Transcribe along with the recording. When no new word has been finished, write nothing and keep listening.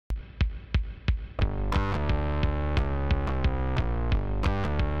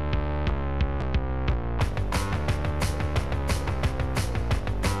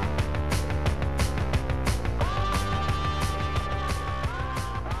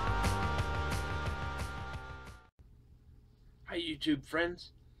YouTube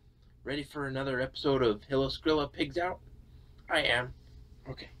friends? Ready for another episode of Hillshire Pigs Out? I am.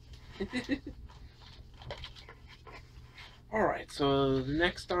 Okay. Alright, so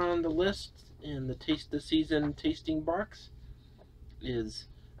next on the list in the Taste the Season tasting box is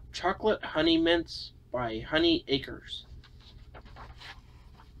Chocolate Honey Mints by Honey Acres.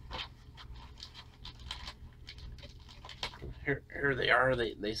 Here they are.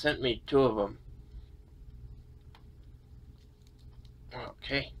 They sent me two of them.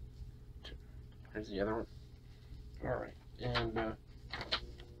 Okay. Here's the other one. Alright, and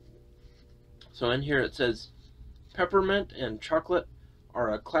so in here it says, peppermint and chocolate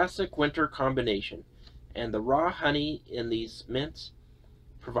are a classic winter combination, and the raw honey in these mints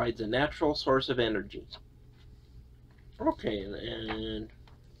provides a natural source of energy. Okay, and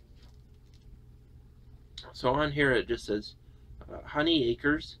so on here it just says, Honey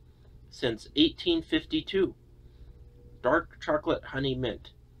Acres since 1852. Dark chocolate honey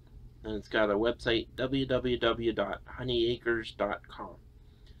mint. And it's got a website, www.honeyacres.com.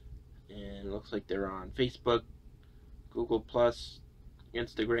 And it looks like they're on Facebook, Google+,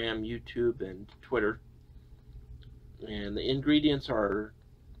 Instagram, YouTube, and Twitter. And the ingredients are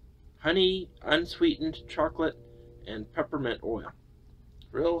honey, unsweetened chocolate, and peppermint oil.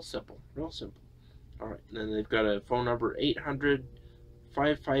 Real simple, real simple. Alright, and then they've got a phone number,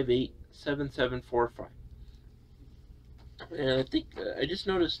 800-558-7745. And I think I just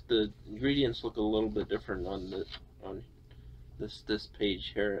noticed the ingredients look a little bit different on this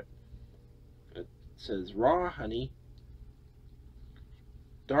page here. It says raw honey,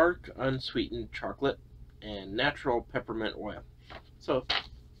 dark unsweetened chocolate, and natural peppermint oil. So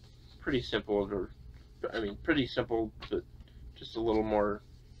pretty simple, pretty simple, but just a little more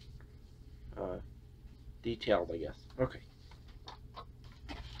detailed, I guess. Okay.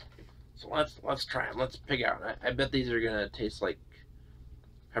 So let's try them. Let's pick out. I bet these are gonna taste like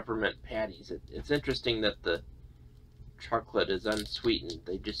peppermint patties. It's interesting that the chocolate is unsweetened.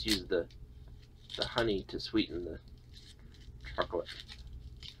 They just use the honey to sweeten the chocolate.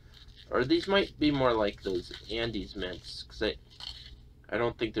 Or these might be more like those Andes mints, because I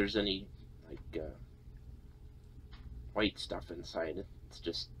don't think there's any like white stuff inside. It's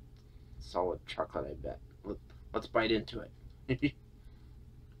just solid chocolate, I bet. Let's bite into it.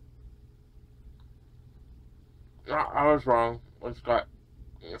 I was wrong. It's got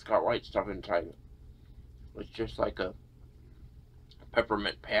white stuff inside it. It's just like a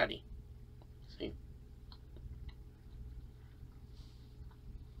peppermint patty. See?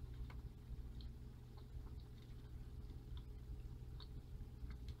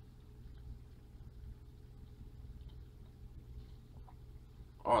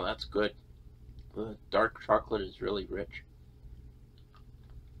 Oh, that's good. The dark chocolate is really rich.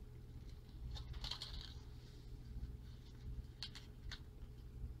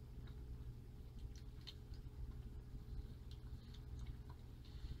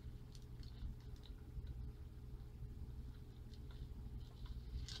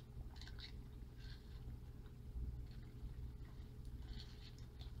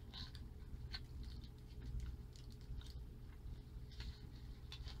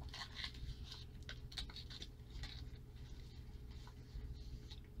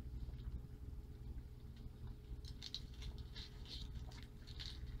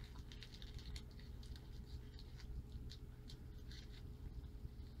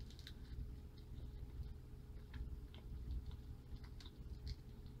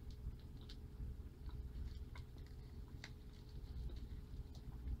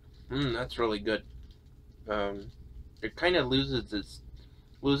 That's really good. It kind of loses its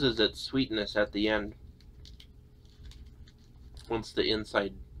sweetness at the end once the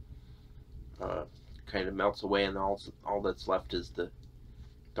inside kind of melts away, and all that's left is the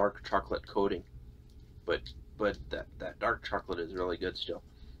dark chocolate coating. But that dark chocolate is really good still,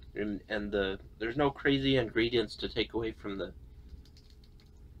 and there's no crazy ingredients to take away from the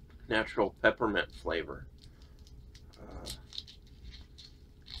natural peppermint flavor.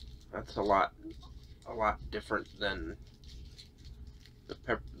 That's a lot different than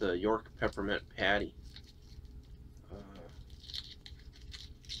the York peppermint patty.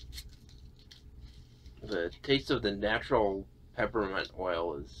 The taste of the natural peppermint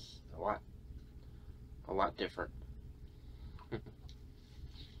oil is a lot different.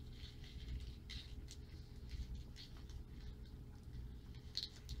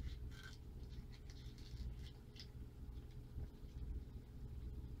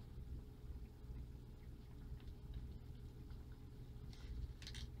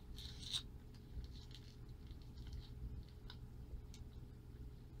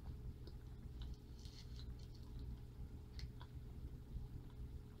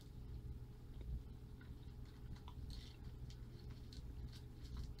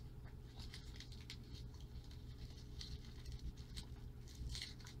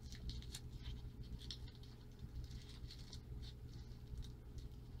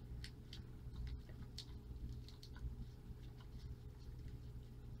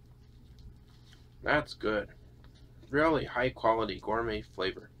 That's good. Really high quality gourmet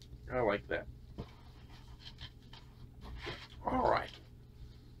flavor. I like that. Alright.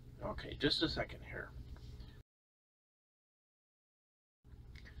 Okay, just a second here.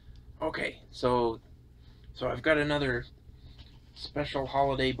 Okay, so I've got another special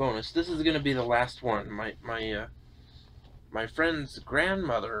holiday bonus. This is going to be the last one. My friend's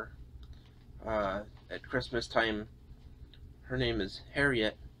grandmother, at Christmas time, her name is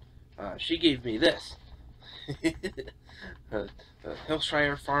Harriet, she gave me this.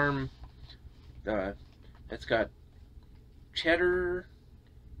 Hillshire Farm, it's got cheddar,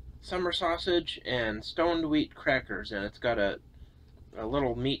 summer sausage, and stoned wheat crackers, and it's got a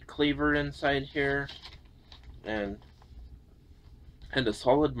little meat cleaver inside here, and a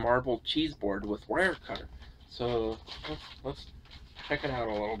solid marble cheese board with wire cutter. So let's check it out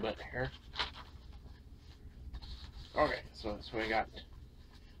a little bit here. Okay, so we got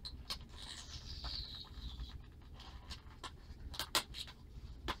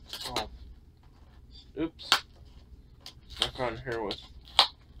oops, stuck on here with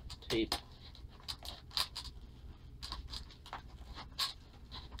tape.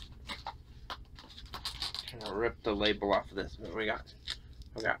 Kind of rip the label off of this. What we got?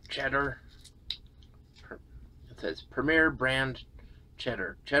 We got cheddar. It says Premier Brand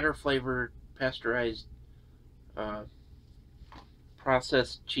Cheddar. Cheddar flavored pasteurized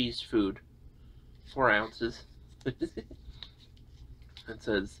processed cheese food. 4 ounces. It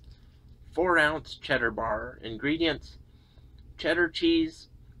says 4-ounce cheddar bar. Ingredients: cheddar cheese,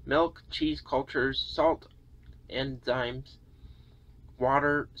 milk, cheese cultures, salt, enzymes,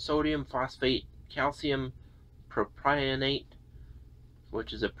 water, sodium phosphate, calcium propionate,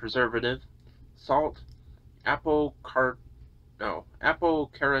 which is a preservative, salt,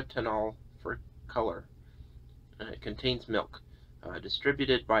 apocarotenol for color. It contains milk.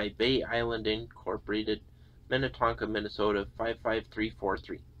 Distributed by Bay Island Incorporated, Minnetonka, Minnesota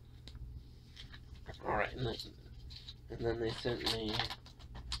 55343. Alright, and then they sent me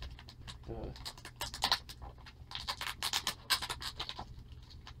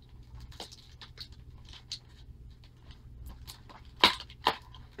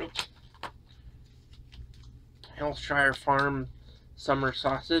Hillshire Farm summer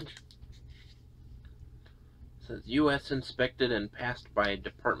sausage. It says U.S. inspected and passed by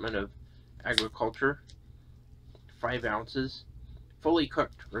Department of Agriculture. 5 ounces. Fully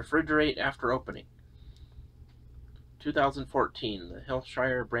cooked. Refrigerate after opening. 2014. The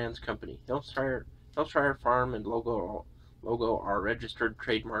Hillshire Brands Company. Hillshire Farm and logo are registered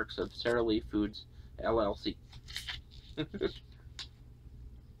trademarks of Sara Lee Foods, LLC.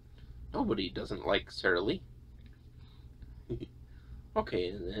 Nobody doesn't like Sara Lee. Okay,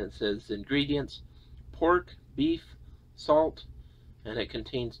 and it says ingredients: pork, beef, salt, and it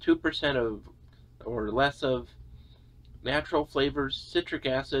contains 2% of or less of natural flavors, citric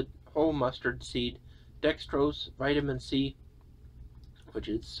acid, whole mustard seed, dextrose, vitamin C, which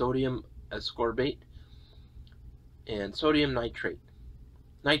is sodium ascorbate, and sodium nitrite,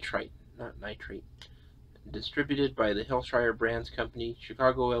 not nitrate. Distributed by the Hillshire Brands Company,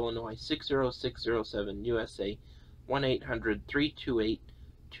 Chicago, Illinois 60607, USA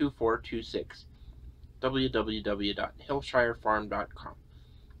 1-800-328-2426. www.hillshirefarm.com.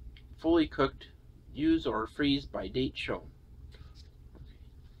 Fully cooked. Use or freeze by date shown.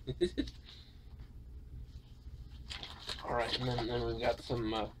 Alright, and then we've got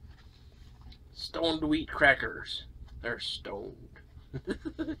some stoned wheat crackers. They're stoned.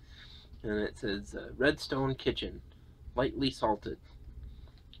 And it says Redstone Kitchen, lightly salted.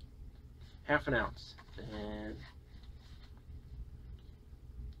 1/2 ounce. And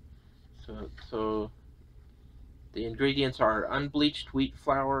so the ingredients are unbleached wheat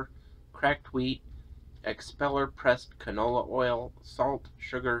flour, cracked wheat, expeller pressed canola oil, salt,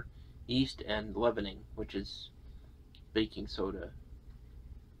 sugar, yeast, and leavening, which is baking soda,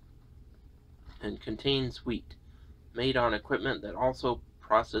 and contains wheat, made on equipment that also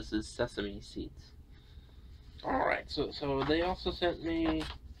processes sesame seeds. Alright, so they also sent me,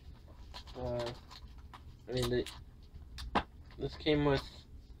 this came with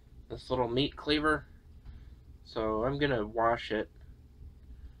this little meat cleaver, so I'm gonna wash it,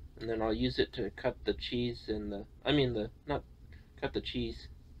 and then I'll use it to cut the cheese and not cut the cheese.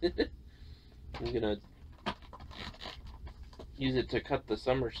 I'm gonna use it to cut the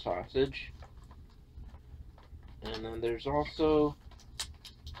summer sausage. And then there's also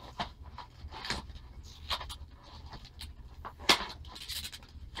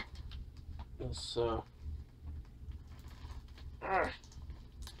this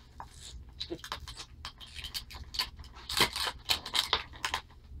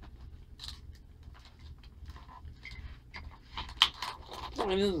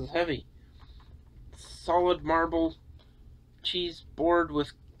Boy, this is heavy. Solid marble cheese board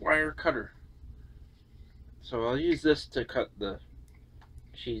with wire cutter. So I'll use this to cut the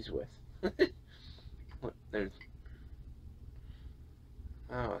cheese with. There's,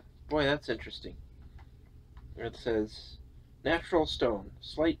 oh, boy, that's interesting. It says, natural stone.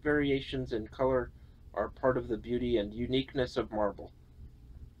 Slight variations in color are part of the beauty and uniqueness of marble.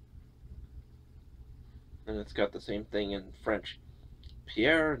 And it's got the same thing in French.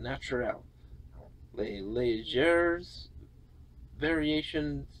 Pierre naturelle. Les légères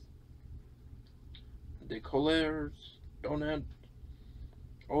variations de couleurs donnent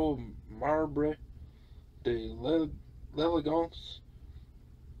au marbre de l'élégance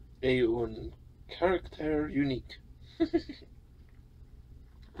et un caractère unique.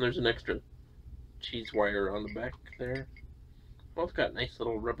 There's an extra cheese wire on the back there. Well, it's got nice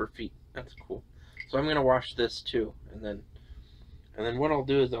little rubber feet. That's cool. So I'm gonna wash this too, and then what I'll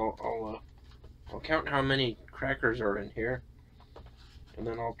do is I'll count how many crackers are in here, and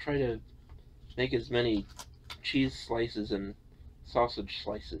then I'll try to make as many cheese slices and sausage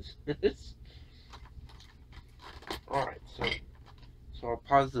slices. Alright, so I'll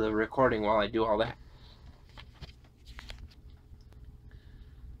pause the recording while I do all that.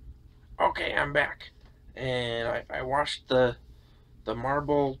 Okay, I'm back, and I washed the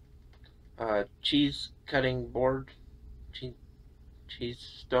marble cheese cutting board, cheese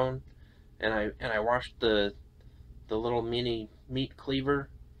stone, and I washed the little mini meat cleaver,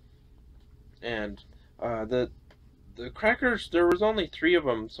 and the crackers, there was only 3 of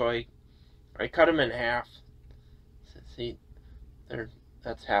them, so I cut them in half. See,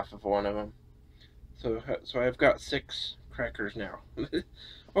 that's half of one of them. So I've got 6 crackers now.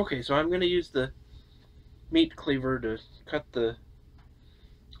 Okay, so I'm gonna use the meat cleaver to cut the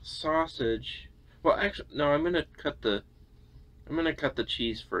sausage. Well, actually, no, I'm gonna cut the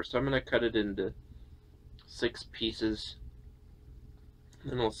cheese first. I'm gonna cut it into 6 pieces,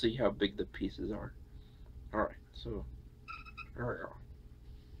 and we'll see how big the pieces are. Alright, so there we go.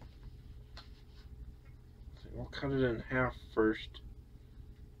 So we'll cut it in half first.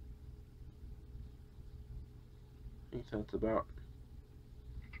 I think that's about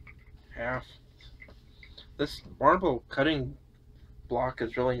half. This marble cutting block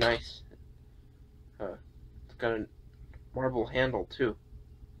is really nice. It's got a marble handle too.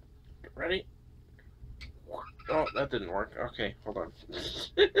 Ready? Oh, that didn't work. Okay, hold on.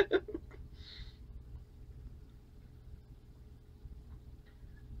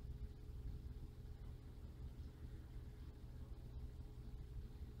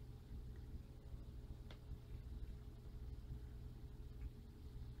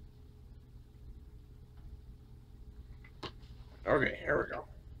 Okay, here we go.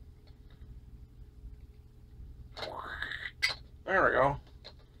 There we go.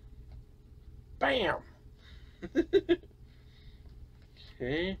 Bam!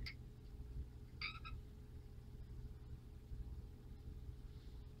 Okay.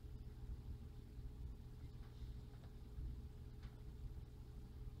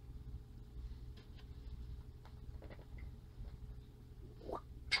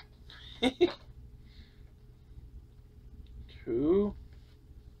 Two.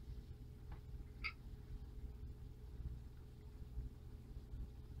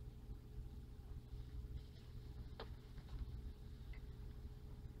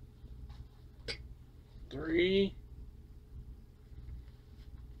 Three.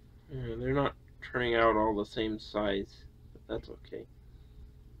 Yeah, they're not turning out all the same size, but that's okay.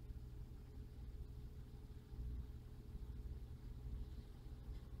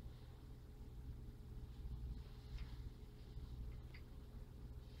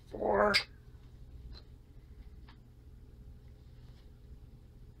 Four.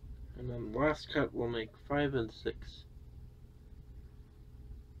 And then last cut we'll make 5 and 6.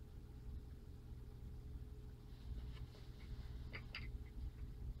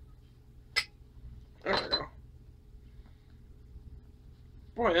 There we go.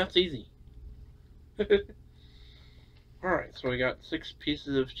 Boy, that's easy. Alright, so we got 6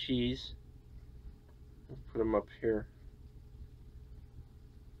 pieces of cheese. Let's put them up here.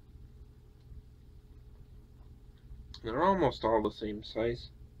 They're almost all the same size.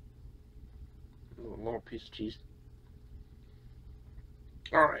 A little piece of cheese.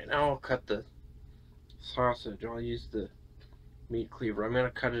 Alright, now I'll cut the sausage. I'll use the meat cleaver. I'm going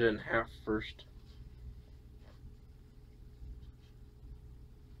to cut it in half first.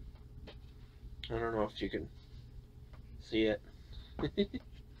 I don't know if you can see it.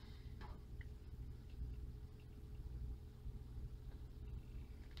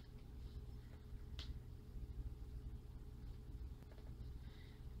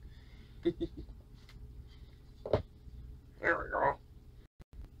 There we go.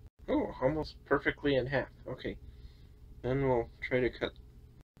 Oh, almost perfectly in half. Okay. Then we'll try to cut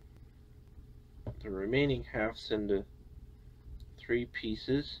the remaining halves into 3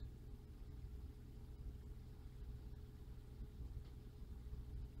 pieces.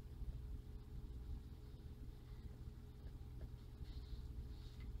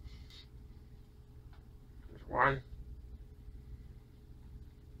 There's 1.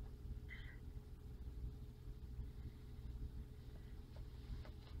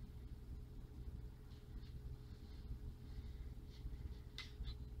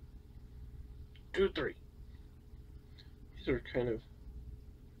 2, 3. These are kind of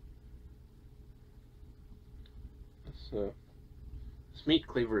this meat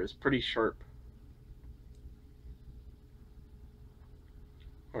cleaver is pretty sharp.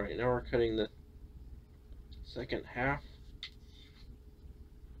 Alright, now we're cutting the second half.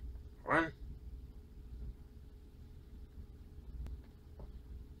 1.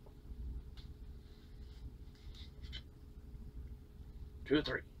 2,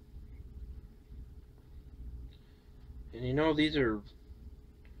 3. And you know, these are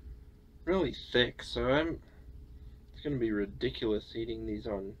really thick, so it's going to be ridiculous eating these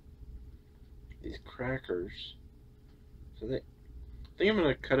on these crackers. So I think I'm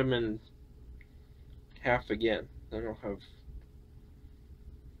going to cut them in half again. Then I'll have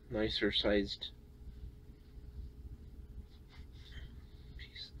nicer sized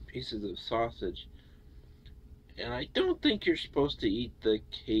pieces of sausage. And I don't think you're supposed to eat the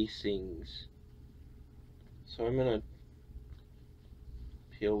casings. So I'm going to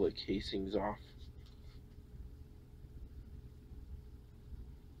peel the casings off.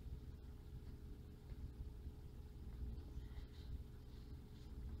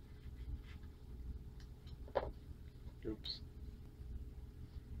 Oops.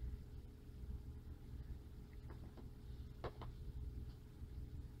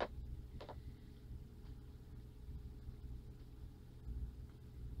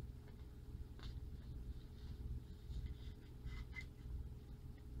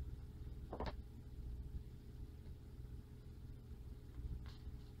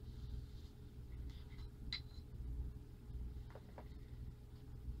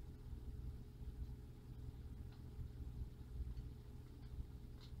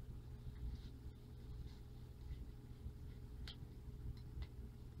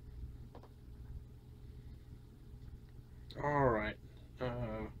 All right.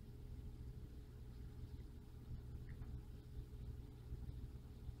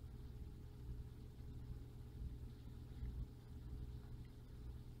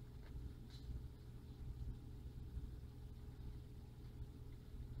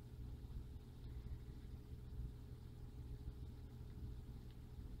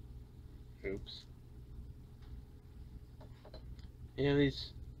 Oops. Yeah,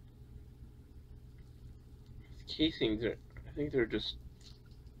 these casings are, I think they're just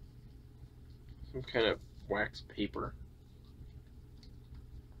some kind of wax paper.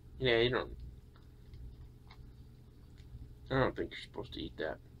 Yeah, I don't think you're supposed to eat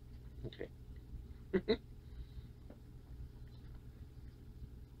that. Okay. Okay.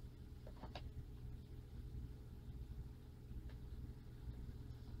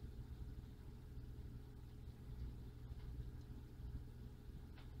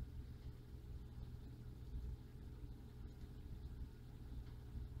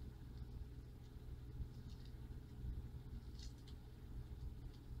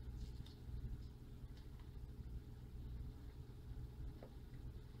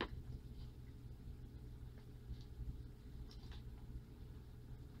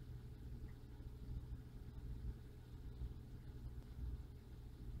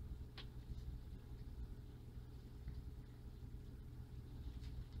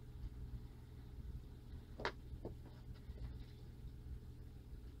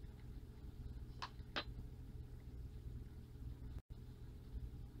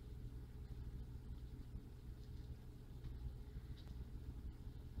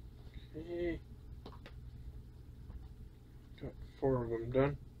 Got 4 of them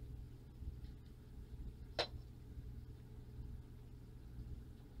done.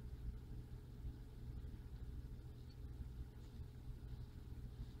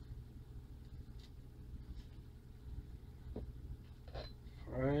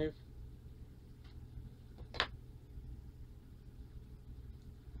 Five.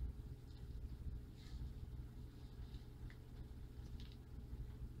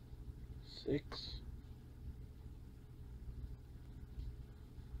 6.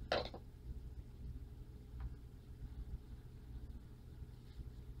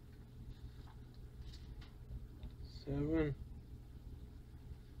 7.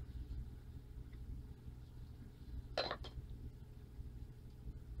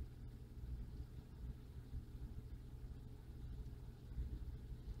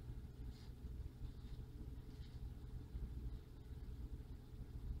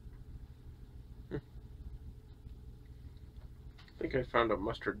 I think I found a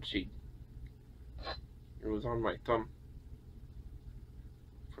mustard seed. It was on my thumb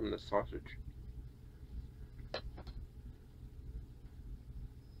from the sausage.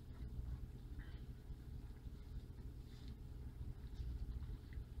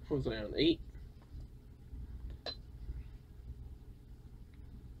 What was I on? 8?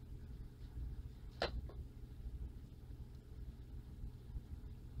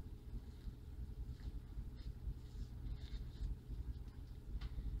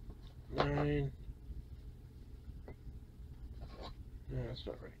 Nine. No, that's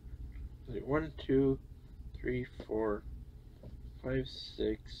not right. Is it 1, 2, 3, 4, 5,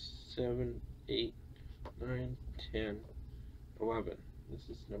 6, 7, 8, 9, 10, 11. This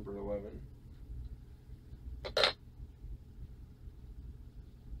is number 11.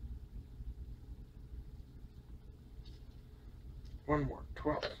 One more,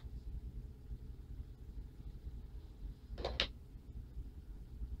 12.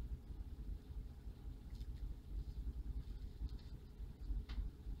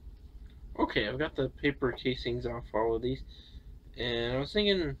 Okay, I've got the paper casings off all of these, and I was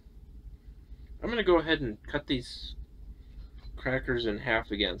thinking I'm going to go ahead and cut these crackers in half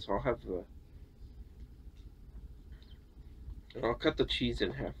again, so I'll have the, and I'll cut the cheese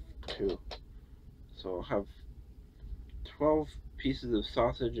in half too. So I'll have 12 pieces of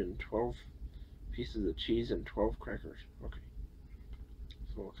sausage and 12 pieces of cheese and 12 crackers. Okay,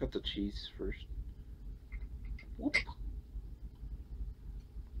 so I'll cut the cheese first. Whoop.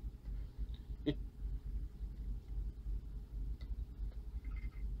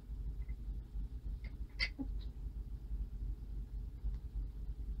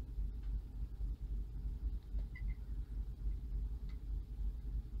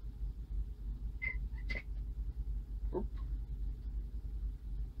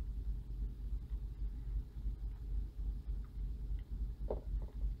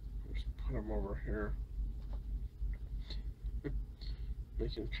 Just put them over here.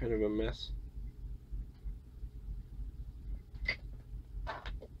 Making kind of a mess.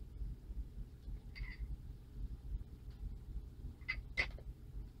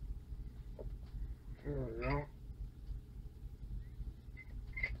 There we go.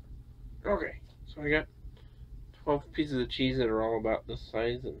 Okay, so I got 12 pieces of cheese that are all about this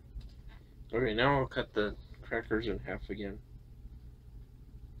size, and okay, now I'll cut the crackers in half again.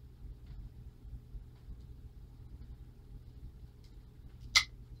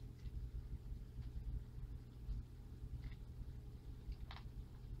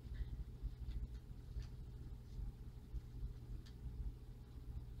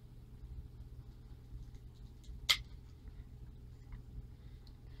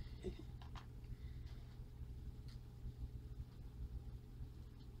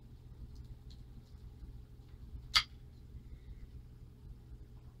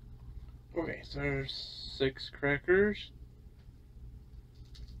 Okay, so there's 6 crackers.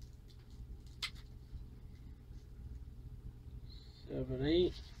 Seven,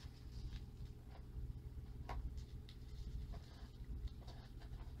 8.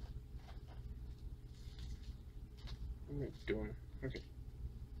 What am I doing? Okay.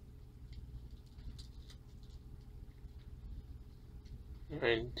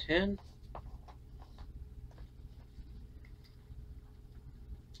 9, 10.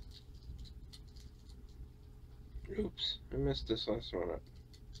 Oops, I messed this last one up.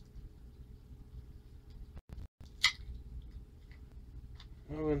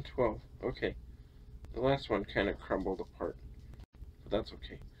 11, 12. Okay. The last one kind of crumbled apart, but that's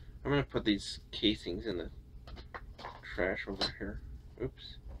okay. I'm going to put these casings in the trash over here.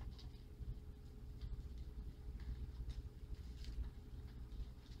 Oops.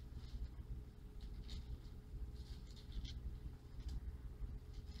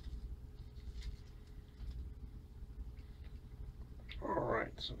 Alright,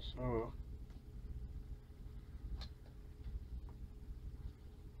 so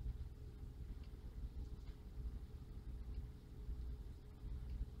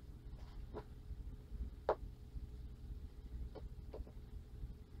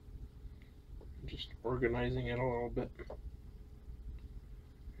just organizing it a little bit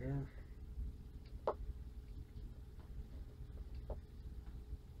here.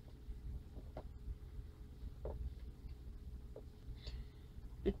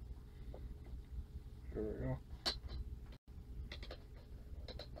 There we go.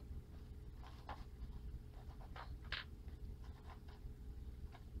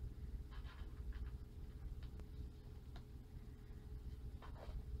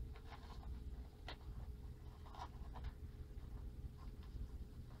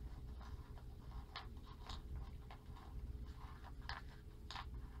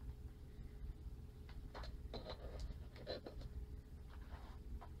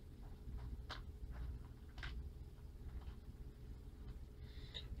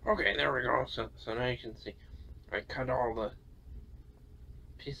 Okay, there we go. So now you can see I cut all the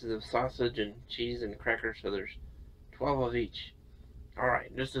pieces of sausage and cheese and crackers, so there's 12 of each.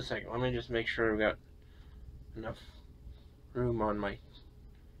 Alright, just a second. Let me just make sure I've got enough room on my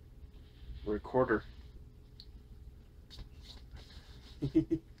recorder.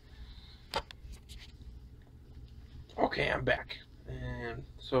 Okay, I'm back. And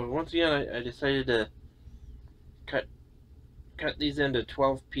so once again, I decided to cut these into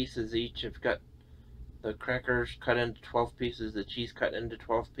 12 pieces each. I've got the crackers cut into 12 pieces, the cheese cut into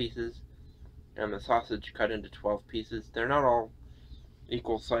 12 pieces, and the sausage cut into 12 pieces. They're not all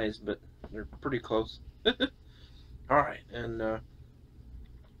equal size, but they're pretty close. Alright, and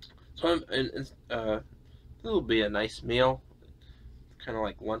so it'll be a nice meal. Kind of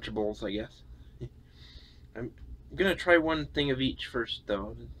like Lunchables, I guess. I'm gonna try one thing of each first,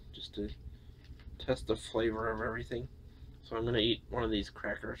 though, just to test the flavor of everything. So I'm gonna eat one of these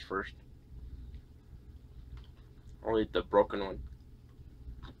crackers first. I'll eat the broken one.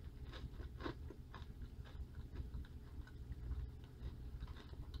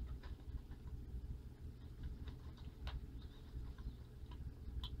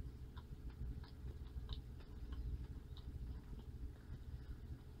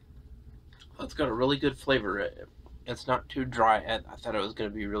 It's got a really good flavor. It's not too dry. I thought it was going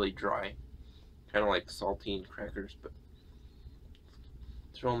to be really dry. Kind of like saltine crackers, but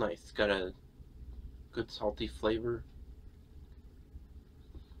it's real nice. It's got a good salty flavor.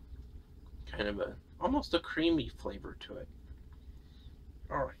 Kind of almost a creamy flavor to it.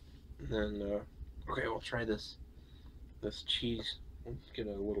 Alright. And then, okay, we'll try this cheese. Let's get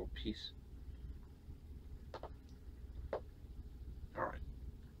a little piece. Alright.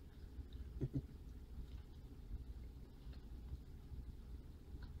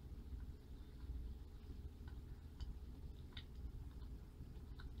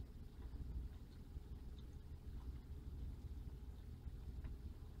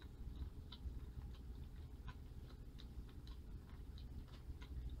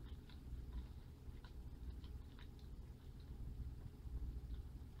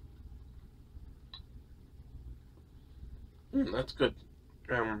 That's good.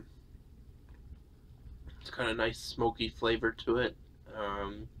 It's got a nice smoky flavor to it.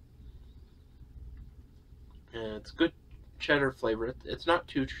 And it's good cheddar flavor. It's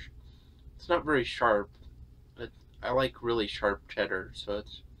not it's not very sharp. I like really sharp cheddar, so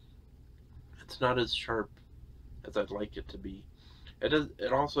it's not as sharp as I'd like it to be.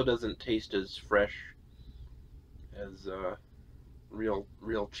 It also doesn't taste as fresh as real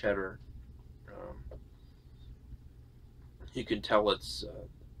cheddar. You can tell it's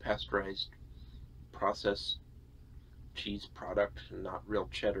pasteurized, processed cheese product and not real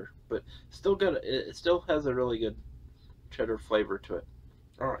cheddar, but still good. It still has a really good cheddar flavor to it.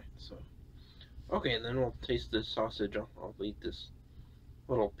 Alright, so okay, and then we'll taste this sausage. I'll eat this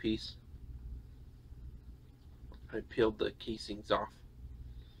little piece. I peeled the casings off.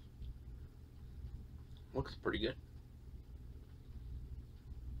 Looks pretty good.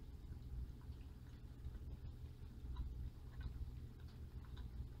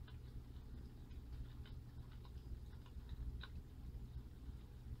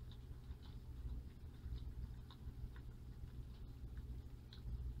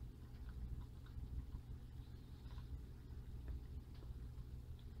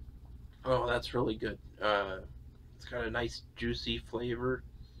 Oh, that's really good. It's got a nice juicy flavor,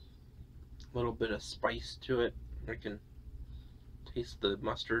 a little bit of spice to it. I can taste the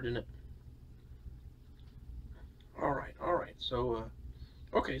mustard in it. All right. So,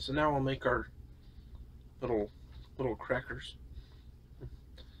 okay, so now we'll make our little crackers.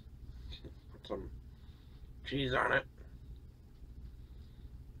 Put some cheese on it.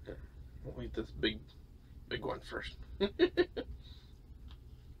 We'll eat this big one first.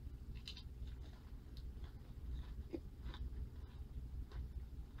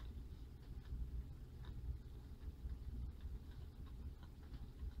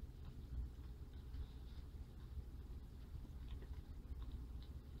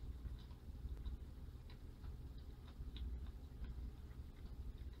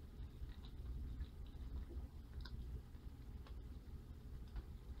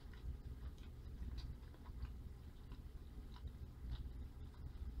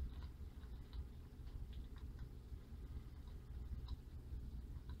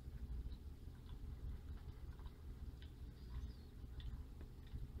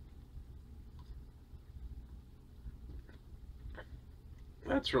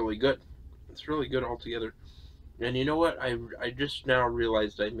 That's really good. It's really good altogether. And you know what? I just now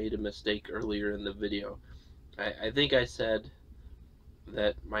realized I made a mistake earlier in the video. I think I said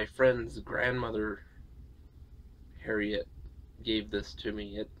that my friend's grandmother Harriet gave this to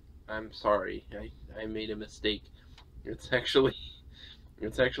me. I'm sorry. I made a mistake. It's actually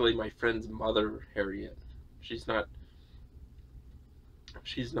my friend's mother Harriet. She's not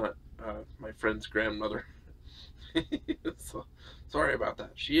my friend's grandmother. So sorry about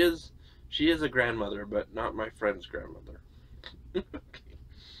that. She is a grandmother, but not my friend's grandmother. Okay.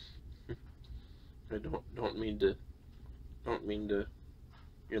 I don't mean to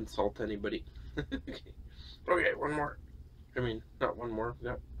insult anybody. Okay, one more. I mean, not one more.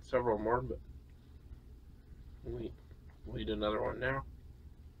 Got several more, but we'll eat another one now.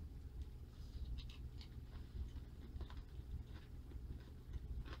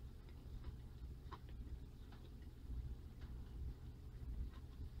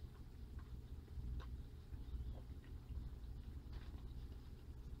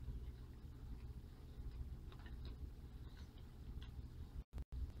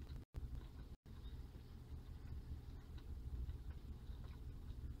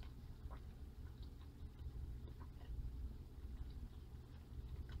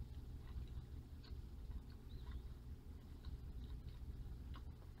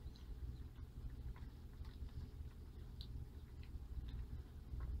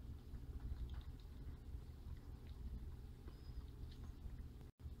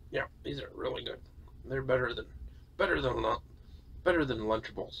 Yeah, these are really good. They're better than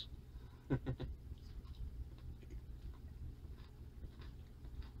Lunchables.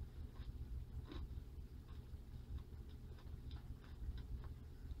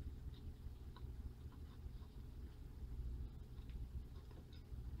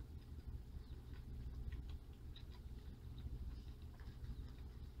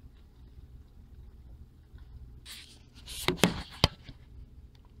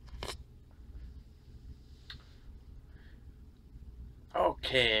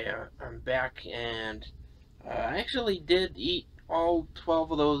 Okay, I'm back, and I actually did eat all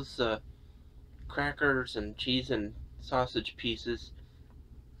 12 of those crackers and cheese and sausage pieces,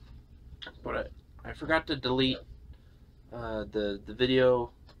 but I forgot to delete the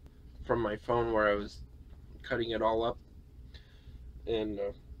video from my phone where I was cutting it all up, and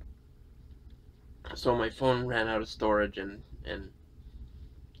so my phone ran out of storage and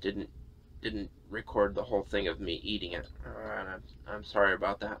didn't record the whole thing of me eating it, and I'm sorry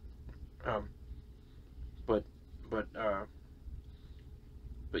about that. Um, but but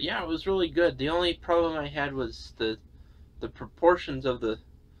but yeah, it was really good. The only problem I had was the proportions of the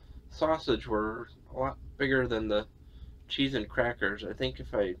sausage were a lot bigger than the cheese and crackers. I think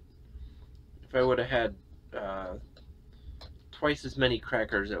if I would have had uh, twice as many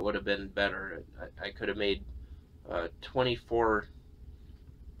crackers, it would have been better. I could have made 24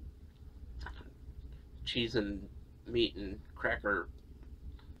 cheese and meat and cracker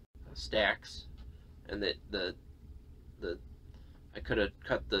stacks, and the I could have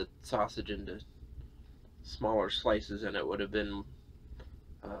cut the sausage into smaller slices, and it would have been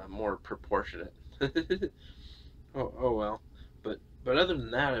more proportionate. Oh well, but other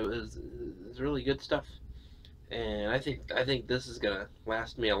than that, it was really good stuff, and I think this is gonna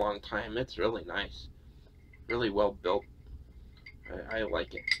last me a long time. It's really nice, really well built. I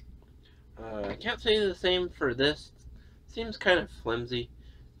like it. I can't say the same for this. Seems kind of flimsy.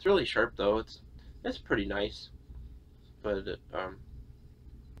 It's really sharp though. It's pretty nice, but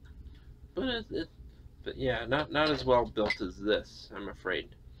but but yeah, not as well built as this, I'm afraid.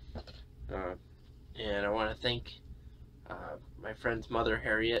 Uh, and I want to thank my friend's mother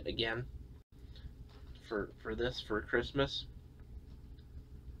Harriet again for this for Christmas.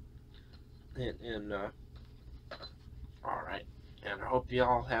 And all right, and I hope you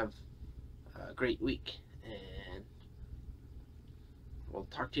all have a great week, and we'll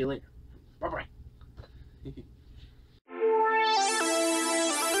talk to you later. Bye bye.